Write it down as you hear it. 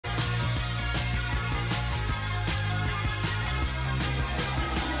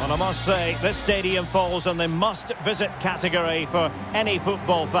Well, I must say, this stadium falls in the must-visit category for any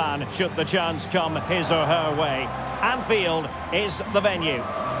football fan, should the chance come his or her way. Anfield is the venue.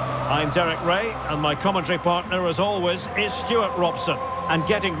 I'm Derek Ray, and my commentary partner, as always, is Stuart Robson, and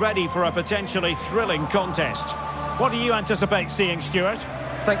getting ready for a potentially thrilling contest. What do you anticipate seeing, Stuart?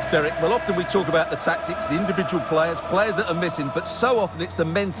 Thanks, Derek. Well, often we talk about the tactics, the individual players that are missing, but so often it's the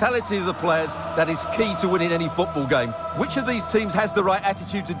mentality of the players that is key to winning any football game. Which of these teams has the right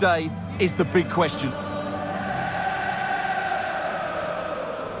attitude today is the big question.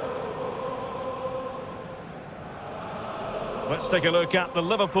 Let's take a look at the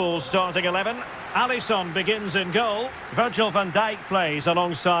Liverpool starting 11. Alisson begins in goal. Virgil van Dijk plays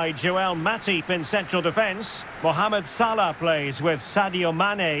alongside Joel Matip in central defence. Mohamed Salah plays with Sadio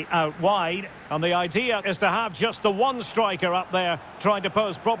Mane out wide. And the idea is to have just the one striker up there trying to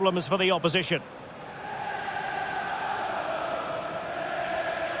pose problems for the opposition.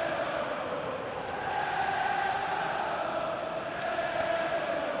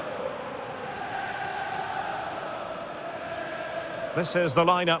 This is the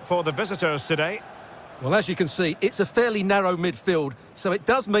lineup for the visitors today. Well, as you can see, it's a fairly narrow midfield, so it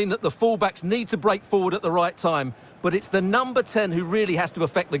does mean that the fullbacks need to break forward at the right time, but it's the number 10 who really has to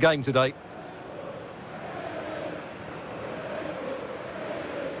affect the game today.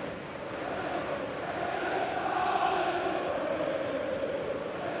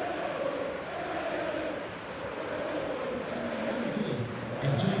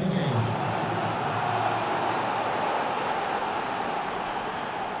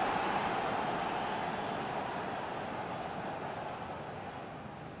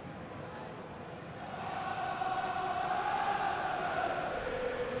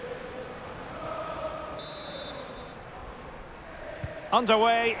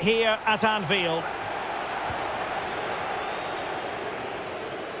 Underway here at Anfield.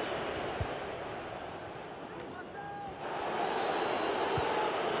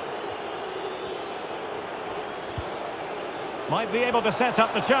 Might be able to set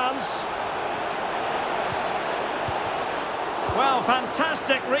up the chance. Well,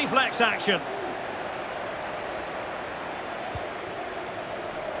 fantastic reflex action.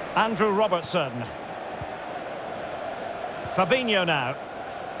 Andrew Robertson. Fabinho now.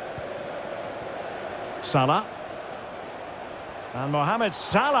 Salah. And Mohamed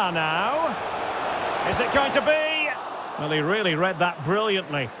Salah now. Is it going to be? Well, he really read that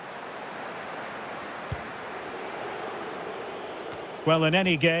brilliantly. Well, in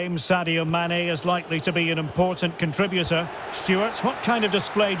any game, Sadio Mane is likely to be an important contributor. Stuart, what kind of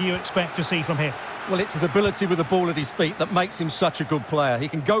display do you expect to see from him? Well, it's his ability with the ball at his feet that makes him such a good player. He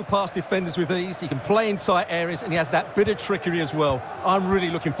can go past defenders with ease, he can play in tight areas, and he has that bit of trickery as well. I'm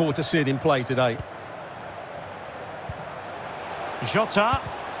really looking forward to seeing him play today. Jota,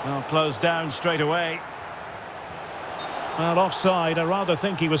 well, closed down straight away. Well, offside, I rather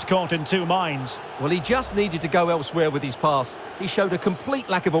think he was caught in two minds. Well, he just needed to go elsewhere with his pass. He showed a complete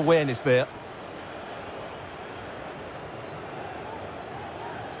lack of awareness there.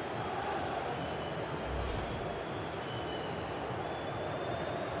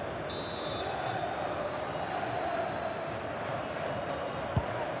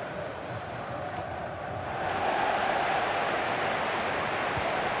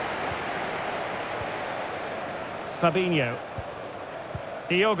 Fabinho.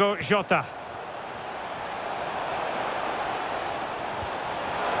 Diogo Jota.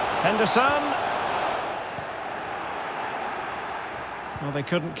 Henderson. Well, they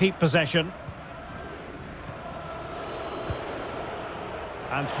couldn't keep possession.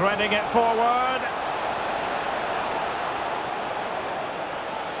 And threading it forward.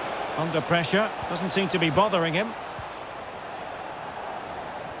 Under pressure. Doesn't seem to be bothering him.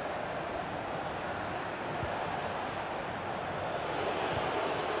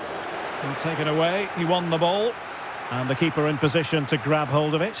 Taken away, he won the ball, and the keeper in position to grab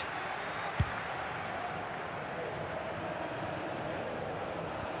hold of it.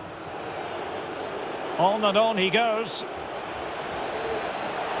 On and on he goes.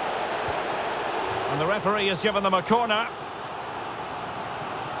 And the referee has given them a corner.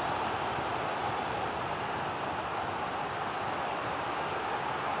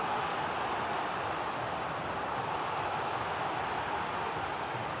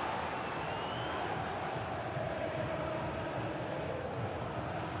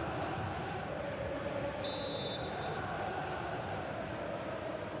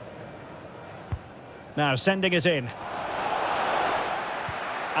 Now sending it in.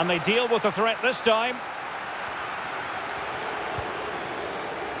 And they deal with the threat this time.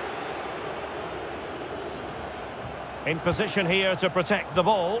 In position here to protect the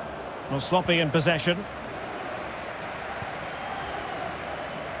ball. Well, sloppy in possession.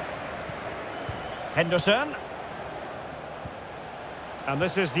 Henderson. And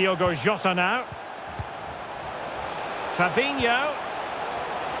this is Diogo Jota now. Fabinho.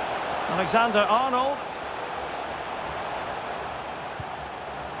 Alexander-Arnold.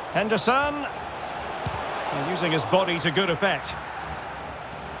 Henderson. And using his body to good effect.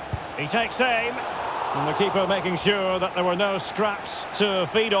 He takes aim. And the keeper making sure that there were no scraps to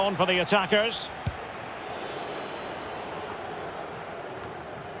feed on for the attackers.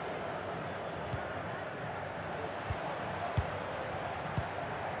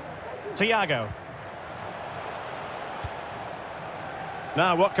 Thiago.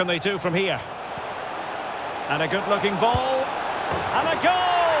 Now what can they do from here? And a good-looking ball. And a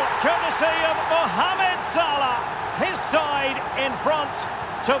goal! Courtesy of Mohamed Salah. His side in front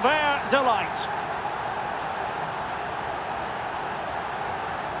to their delight.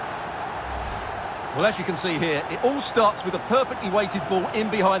 Well, as you can see here, it all starts with a perfectly weighted ball in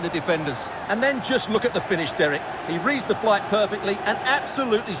behind the defenders. And then just look at the finish, Derek. He reads the flight perfectly and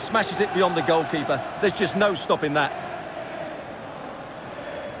absolutely smashes it beyond the goalkeeper. There's just no stopping that.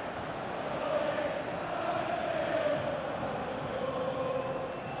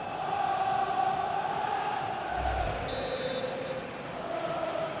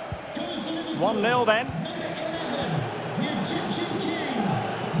 One 0 then.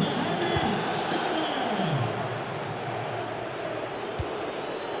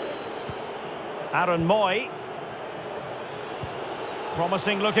 Aaron Moy.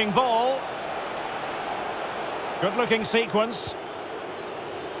 Promising looking ball. Good looking sequence.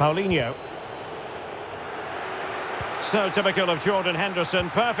 Paulinho. So typical of Jordan Henderson.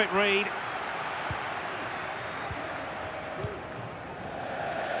 Perfect read.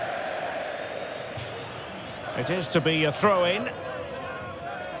 It is to be a throw-in.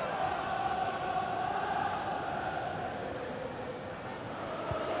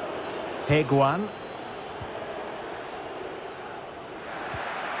 Higuain.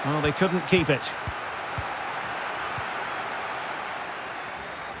 Well, they couldn't keep it.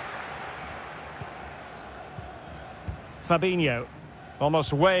 Fabinho,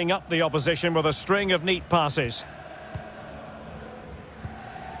 almost weighing up the opposition with a string of neat passes.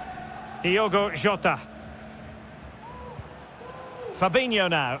 Diogo Jota. Fabinho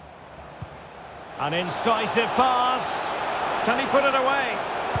now. An incisive pass. Can he put it away?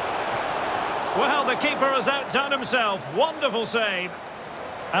 Well, the keeper has outdone himself. Wonderful save.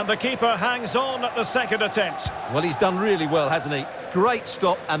 And the keeper hangs on at the second attempt. Well, he's done really well, hasn't he? Great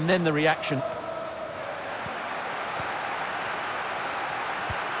stop and then the reaction.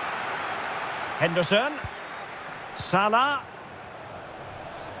 Henderson. Salah.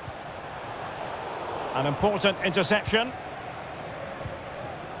 An important interception.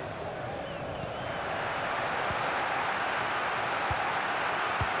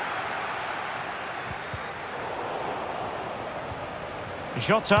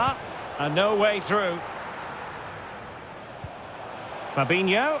 Jota, and no way through.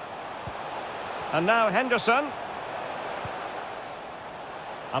 Fabinho. And now Henderson.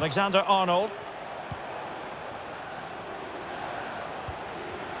 Alexander-Arnold.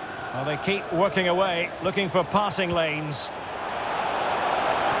 Well, they keep working away, looking for passing lanes.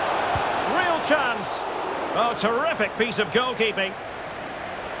 Real chance. Oh, terrific piece of goalkeeping.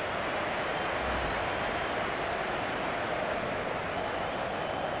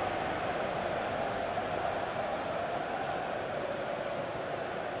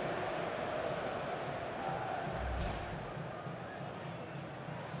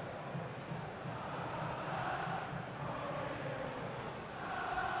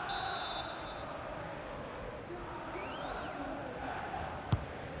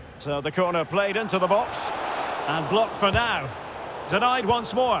 So the corner played into the box and blocked for now. Denied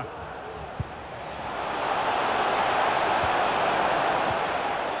once more.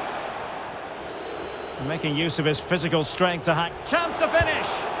 Making use of his physical strength to hack. Chance to finish.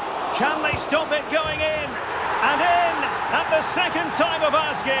 Can they stop it going in? And in at the second time of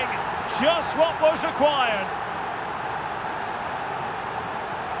asking. Just what was required.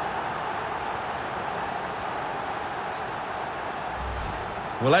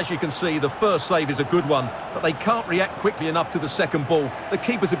 Well, as you can see, the first save is a good one, but they can't react quickly enough to the second ball. The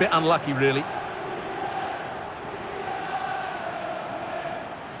keeper's a bit unlucky, really.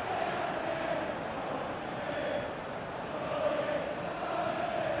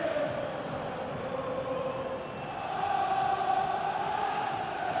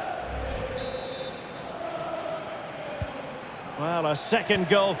 Well, a second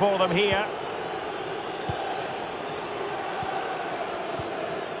goal for them here.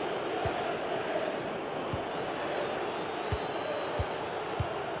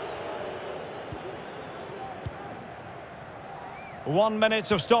 1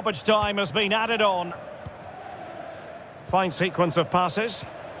 minute of stoppage time has been added on. Fine sequence of passes.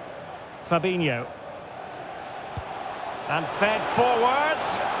 Fabinho. And fed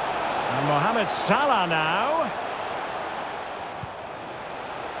forwards. And Mohamed Salah now.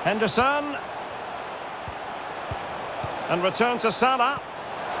 Henderson. And return to Salah.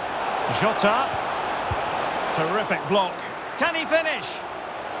 Jota. Terrific block. Can he finish?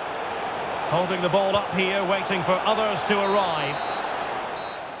 Holding the ball up here, waiting for others to arrive.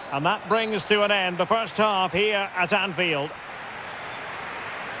 And that brings to an end the first half here at Anfield.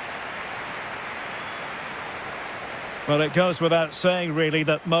 Well, it goes without saying, really,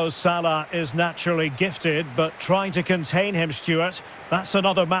 that Mo Salah is naturally gifted, but trying to contain him, Stuart, that's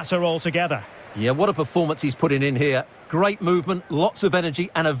another matter altogether. Yeah, what a performance he's putting in here. Great movement, lots of energy,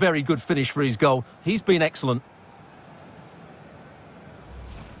 and a very good finish for his goal. He's been excellent.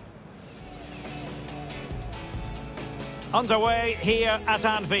 Underway here at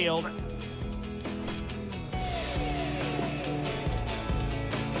Anfield.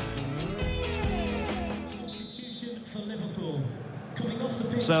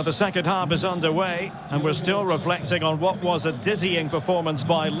 So the second half is underway, and we're still reflecting on what was a dizzying performance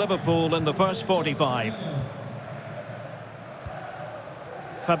by Liverpool in the first 45.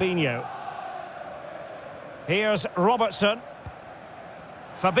 Fabinho. Here's Robertson.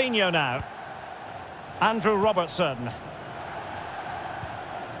 Fabinho now. Andrew Robertson.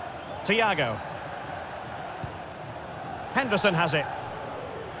 Thiago. Henderson has it.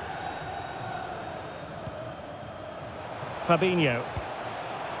 Fabinho.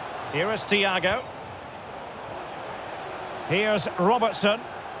 Here is Thiago. Here's Robertson.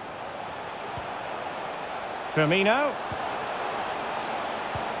 Firmino.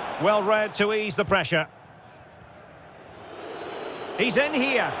 Well read to ease the pressure. He's in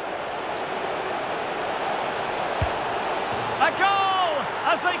here. A goal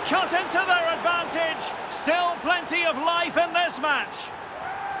as they cut into their advantage. Still plenty of life in this match.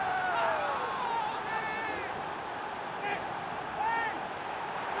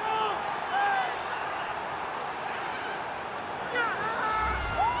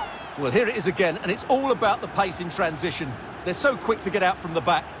 Well, here it is again, and it's all about the pace in transition. They're so quick to get out from the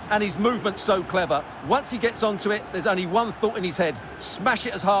back, and his movement's so clever. Once he gets onto it, there's only one thought in his head. Smash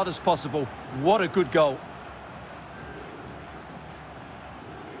it as hard as possible. What a good goal.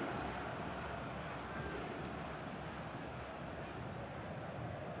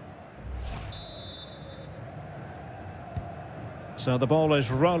 So the ball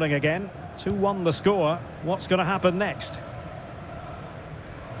is rolling again. 2-1 the score. What's going to happen next?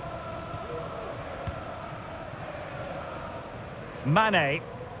 Mane.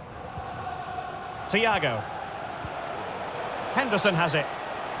 Thiago. Henderson has it.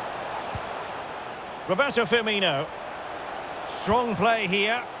 Roberto Firmino. Strong play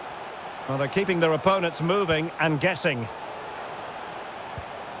here. Well, they're keeping their opponents moving and guessing.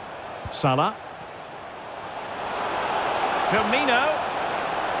 Salah. Firmino.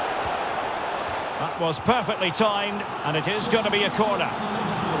 That was perfectly timed, and it is going to be a corner.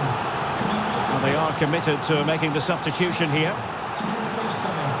 Well, they are committed to making the substitution here.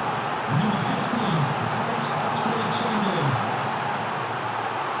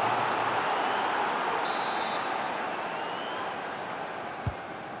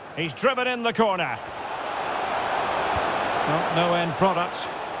 He's driven in the corner. Well, no end product.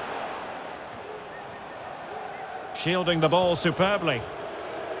 Shielding the ball superbly.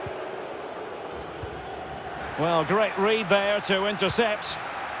 Well, great read there to intercept.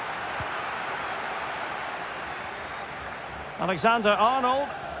 Alexander-Arnold.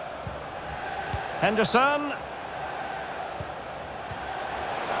 Henderson.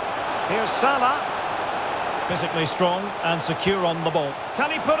 Here's Salah. Physically strong and secure on the ball.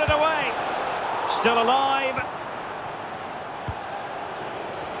 Can he put it away? Still alive.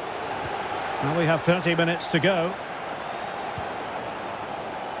 Well, we have 30 minutes to go.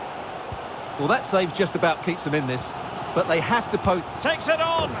 Well, that save just about keeps them in this, but they have to post. Takes it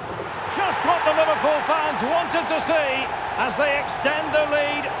on. Just what the Liverpool fans wanted to see as they extend the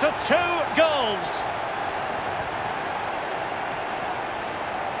lead to 2 goals.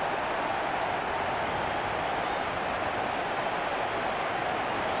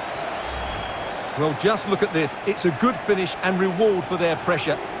 Well, just look at this. It's a good finish and reward for their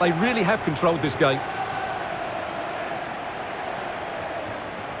pressure. They really have controlled this game.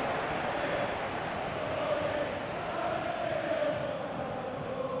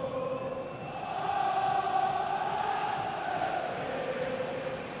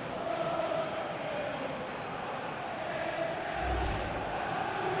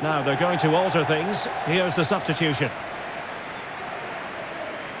 Now they're going to alter things. Here's the substitution.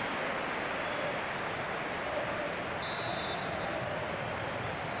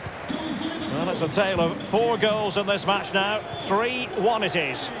 it's a tale of 4 goals in this match now. 3-1 it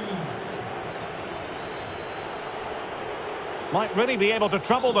is. Might really be able to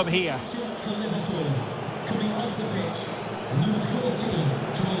trouble them here. For Liverpool, coming off the pitch, number 14,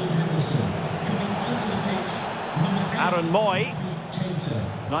 Jordan Henderson. Coming onto the pitch, number 8, Aaron Moy.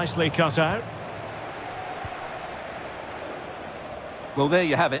 Keita. Nicely cut out. Well, there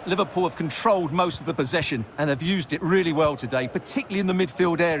you have it. Liverpool have controlled most of the possession and have used it really well today, particularly in the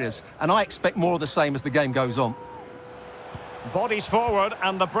midfield areas. And I expect more of the same as the game goes on. Bodies forward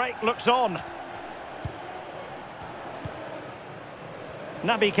and the break looks on.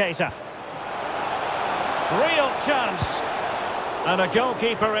 Naby Keita. Real chance. And a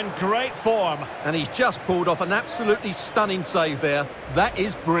goalkeeper in great form. And he's just pulled off an absolutely stunning save there. That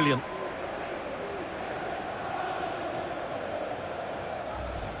is brilliant.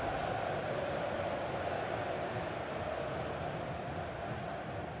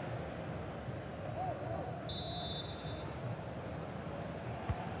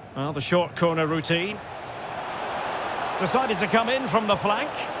 Well, the short corner routine. Decided to come in from the flank.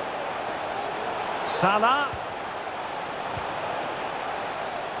 Salah.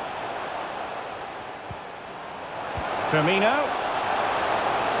 Firmino.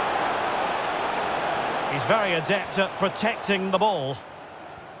 He's very adept at protecting the ball.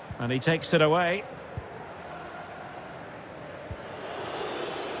 And he takes it away.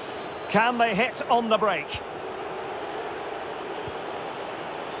 Can they hit on the break?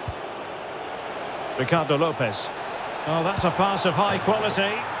 Ricardo Lopez. Oh, that's a pass of high quality.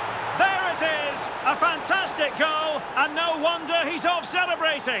 There it is! A fantastic goal, and no wonder he's off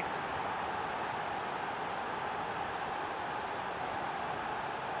celebrating.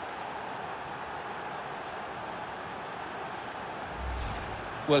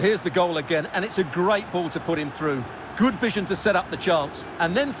 Well, here's the goal again, and it's a great ball to put him through. Good vision to set up the chance.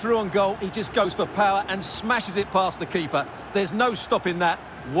 And then through on goal, he just goes for power and smashes it past the keeper. There's no stopping that.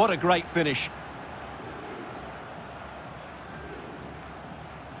 What a great finish.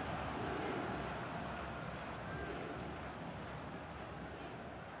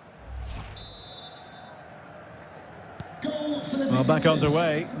 Well, back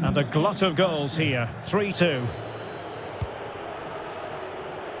underway, and a glut of goals here. 3-2.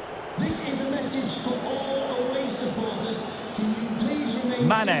 This is a message for all away supporters. Can you please remain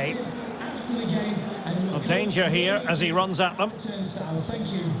Mane. seated after the game? And A danger here as he runs at them.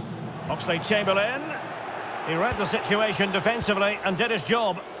 Thank you. Oxlade-Chamberlain. He read the situation defensively and did his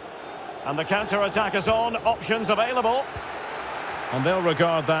job. And the counter-attack is on. Options available. And they'll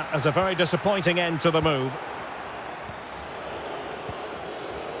regard that as a very disappointing end to the move.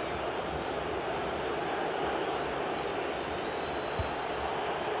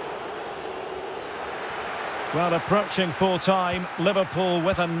 Well, approaching full time, Liverpool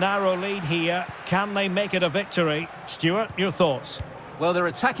with a narrow lead here. Can they make it a victory? Stuart, your thoughts? Well, their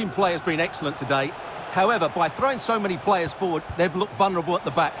attacking play has been excellent today. However, by throwing so many players forward, they've looked vulnerable at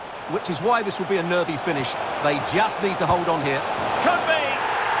the back, which is why this will be a nervy finish. They just need to hold on here. Could be!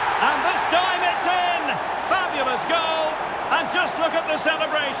 And this time it's in! Fabulous goal! And just look at the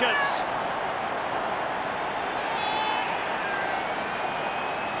celebrations!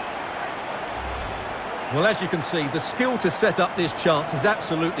 Well, as you can see, the skill to set up this chance is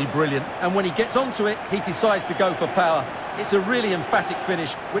absolutely brilliant. And when he gets onto it, he decides to go for power. It's a really emphatic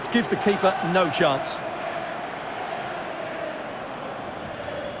finish, which gives the keeper no chance.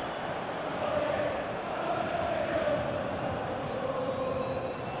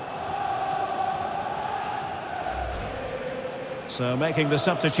 So making the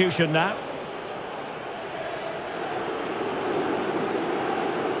substitution now.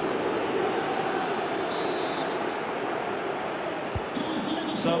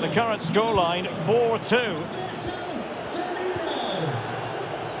 So the current scoreline, 4-2.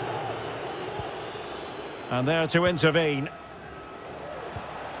 And there to intervene.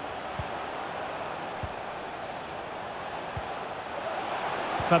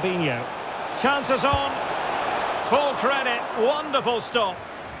 Fabinho. Chances on. Full credit. Wonderful stop.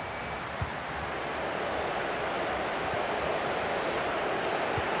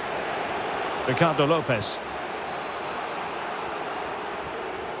 Ricardo Lopez.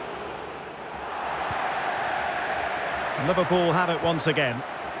 Liverpool have it once again.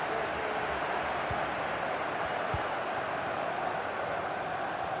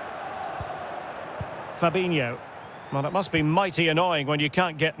 Fabinho. Well, it must be mighty annoying when you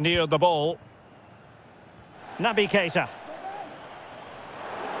can't get near the ball. Naby Keita.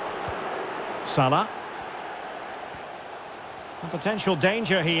 Salah. A potential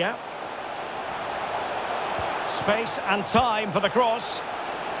danger here. Space and time for the cross.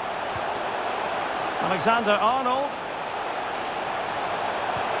 Alexander-Arnold.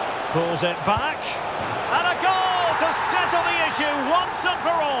 Pulls it back. And a goal to settle the issue once and for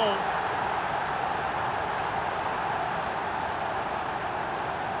all.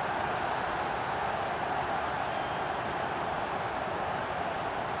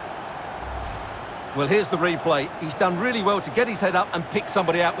 Well, here's the replay. He's done really well to get his head up and pick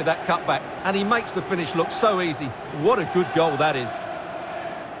somebody out with that cutback. And he makes the finish look so easy. What a good goal that is.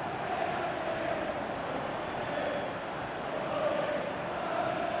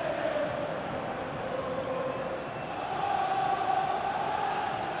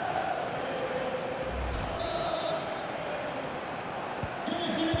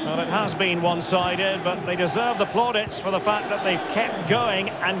 Well, it has been one-sided, but they deserve the plaudits for the fact that they've kept going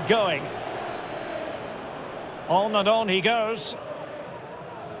and going. On and on he goes.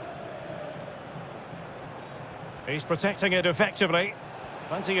 He's protecting it effectively.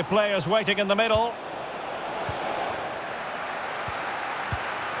 Plenty of players waiting in the middle.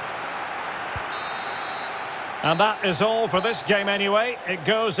 And that is all for this game anyway. It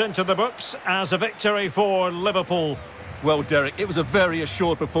goes into the books as a victory for Liverpool. Well, Derek, it was a very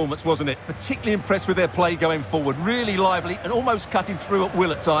assured performance, wasn't it? Particularly impressed with their play going forward. Really lively and almost cutting through at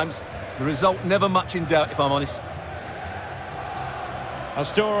will at times. The result never much in doubt, if I'm honest. A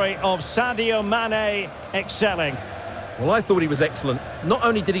story of Sadio Mane excelling. Well, I thought he was excellent. Not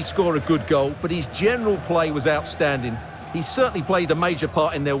only did he score a good goal, but his general play was outstanding. He certainly played a major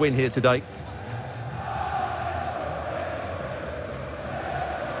part in their win here today.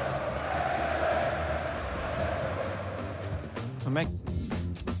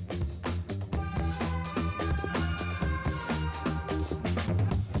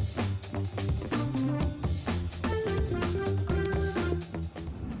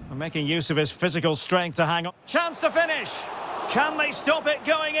 Making use of his physical strength to hang on. Chance to finish. Can they stop it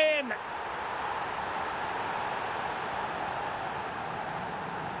going in?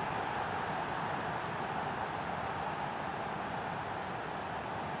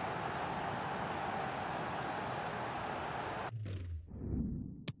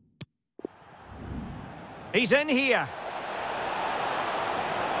 He's in here.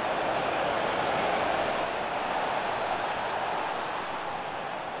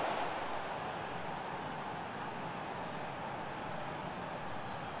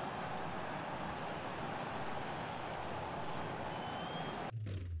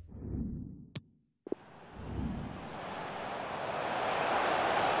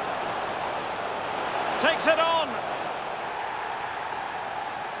 Takes it on.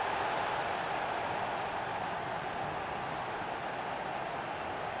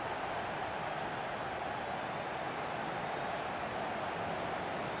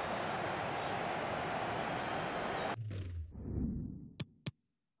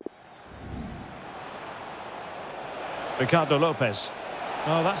 Ricardo Lopez.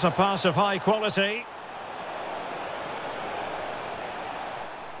 Oh, that's a pass of high quality.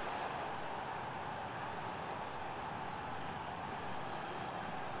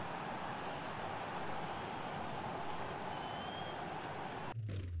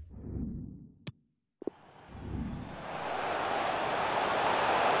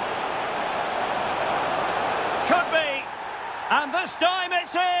 Could be. And this time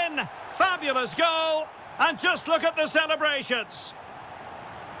it's in. Fabulous goal. And just look at the celebrations.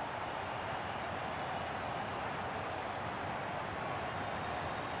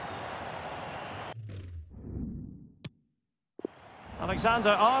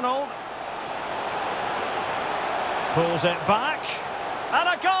 Alexander-Arnold. Pulls it back. And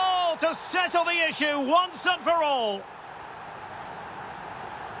a goal to settle the issue once and for all.